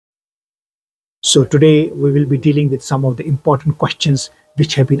So today we will be dealing with some of the important questions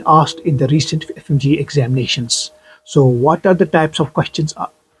which have been asked in the recent FMGE examinations. So what are the types of questions,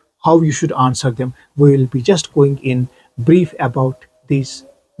 how you should answer them? We will be just going in brief about these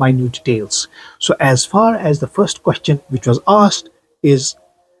minute details. So as far as the first question which was asked is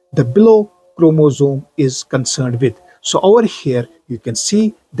the below chromosome is concerned with. So over here you can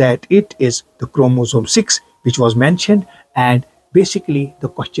see that it is the chromosome 6 which was mentioned, and basically the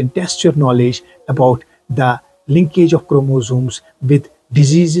question tests your knowledge about the linkage of chromosomes with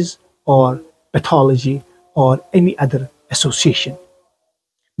diseases or pathology or any other association.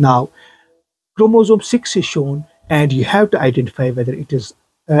 Now chromosome 6 is shown and you have to identify whether it is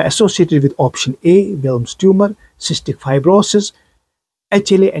associated with option A, Wilms tumor, cystic fibrosis,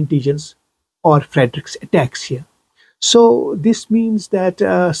 HLA antigens, or Friedreich's ataxia. So this means that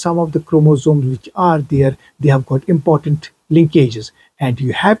some of the chromosomes which are there, they have got important linkages, and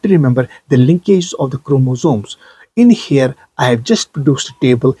you have to remember the linkages of the chromosomes. In here, I have just produced a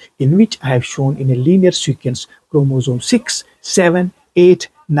table in which I have shown in a linear sequence chromosome 6, 7, 8,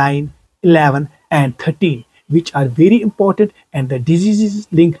 9, 11, and 13, which are very important, and the diseases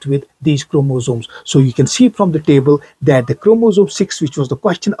linked with these chromosomes. So you can see from the table that the chromosome 6, which was the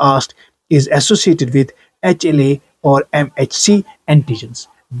question asked, is associated with HLA or MHC antigens.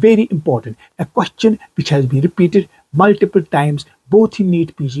 Very important. A question which has been repeated multiple times both in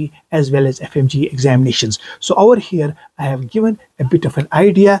NEET PG as well as FMGE examinations. So over here I have given a bit of an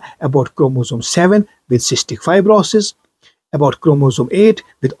idea about chromosome 7 with cystic fibrosis, about chromosome 8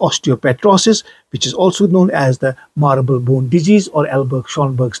 with osteopetrosis, which is also known as the marble bone disease or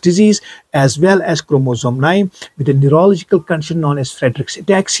Albert-Schoenberg's disease, as well as chromosome 9 with a neurological condition known as Friedreich's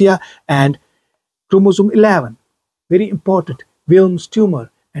ataxia, and chromosome 11, very important, Wilms tumor,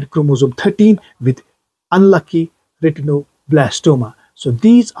 and chromosome 13 with unlucky retinoblastoma. So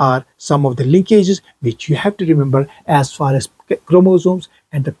these are some of the linkages which you have to remember as far as chromosomes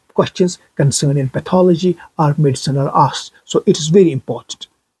and the questions concerned in pathology or medicine are asked. So it is very important.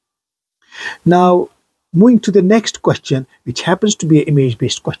 Now, moving to the next question, which happens to be an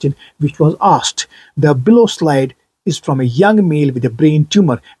image-based question, which was asked. The below slide is from a young male with a brain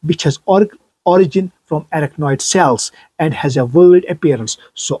tumor, which has origin from arachnoid cells and has a world appearance.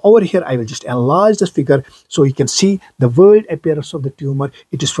 So over here I will just enlarge the figure so you can see the world appearance of the tumor.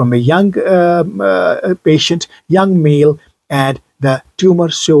 It is from a young patient, young male, and the tumor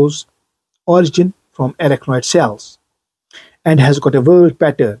shows origin from arachnoid cells and has got a world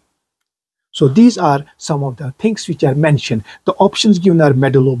pattern. So these are some of the things which are mentioned. The options given are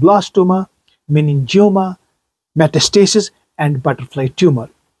medulloblastoma, meningioma, metastasis, and butterfly tumor.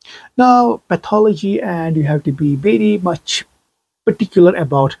 Now, pathology, and you have to be very much particular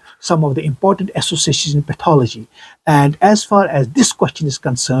about some of the important associations in pathology. And as far as this question is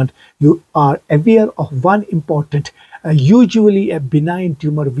concerned, you are aware of one important, usually a benign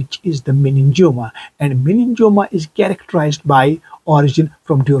tumor, which is the meningioma. And meningioma is characterized by origin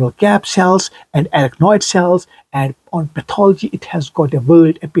from dural cap cells and arachnoid cells, and on pathology it has got a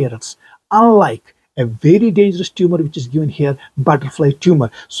world appearance, unlike a very dangerous tumor which is given here, butterfly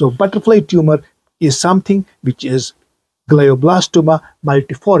tumor. So butterfly tumor is something which is glioblastoma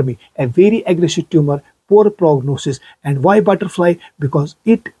multiforme, a very aggressive tumor, poor prognosis. And why butterfly? Because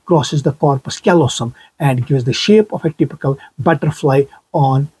it crosses the corpus callosum and gives the shape of a typical butterfly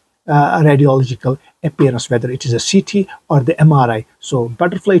on radiological appearance, whether it is a CT or the MRI. So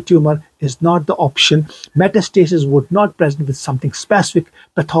butterfly tumor is not the option. Metastasis would not present with something specific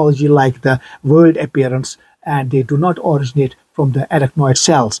pathology like the world appearance, and they do not originate from the arachnoid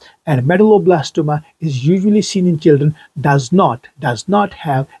cells. And medulloblastoma is usually seen in children, does not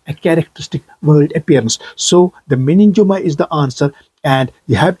have a characteristic world appearance. So the meningioma is the answer, and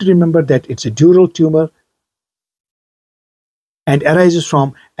you have to remember that it's a dural tumor and arises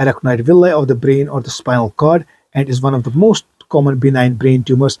from arachnoid villi of the brain or the spinal cord, and is one of the most common benign brain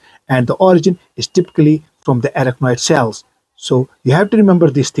tumors, and the origin is typically from the arachnoid cells. So you have to remember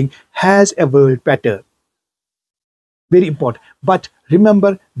this thing has a world pattern. Very important. But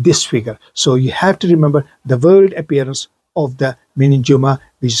remember this figure. So you have to remember the world appearance of the meningioma,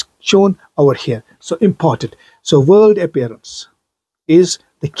 which is shown over here. So important. So world appearance is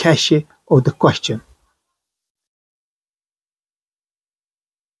the cachet of the question.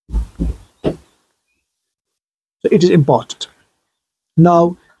 So it is important.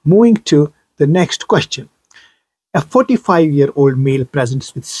 Now, moving to the next question. A 45-year-old male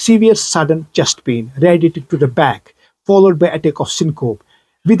presents with severe sudden chest pain radiating to the back, followed by attack of syncope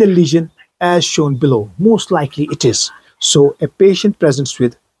with a lesion as shown below. Most likely it is. So a patient presents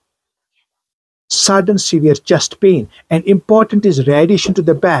with sudden severe chest pain, and important is radiation to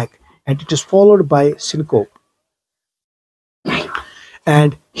the back and it is followed by syncope.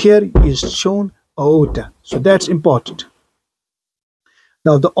 And here is shown aorta. So that's important.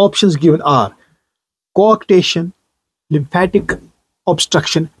 Now the options given are coarctation, lymphatic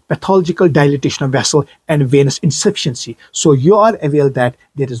obstruction, pathological dilatation of vessel, and venous insufficiency. So you are aware that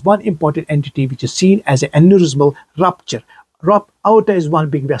there is one important entity which is seen as an aneurysmal rupture. Aorta is one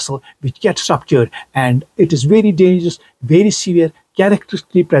big vessel which gets ruptured, and it is very dangerous, very severe,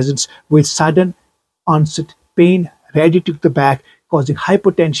 characteristically presents with sudden onset pain radiating to the back, causing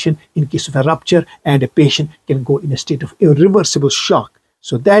hypotension in case of a rupture, and a patient can go in a state of irreversible shock.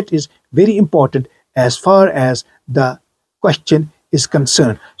 So that is very important as far as the question is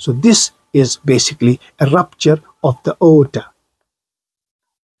concerned. So this is basically a rupture of the aorta.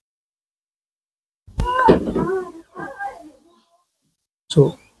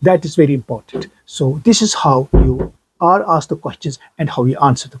 So that is very important. So this is how you are asked the questions and how you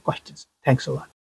answer the questions. Thanks a lot.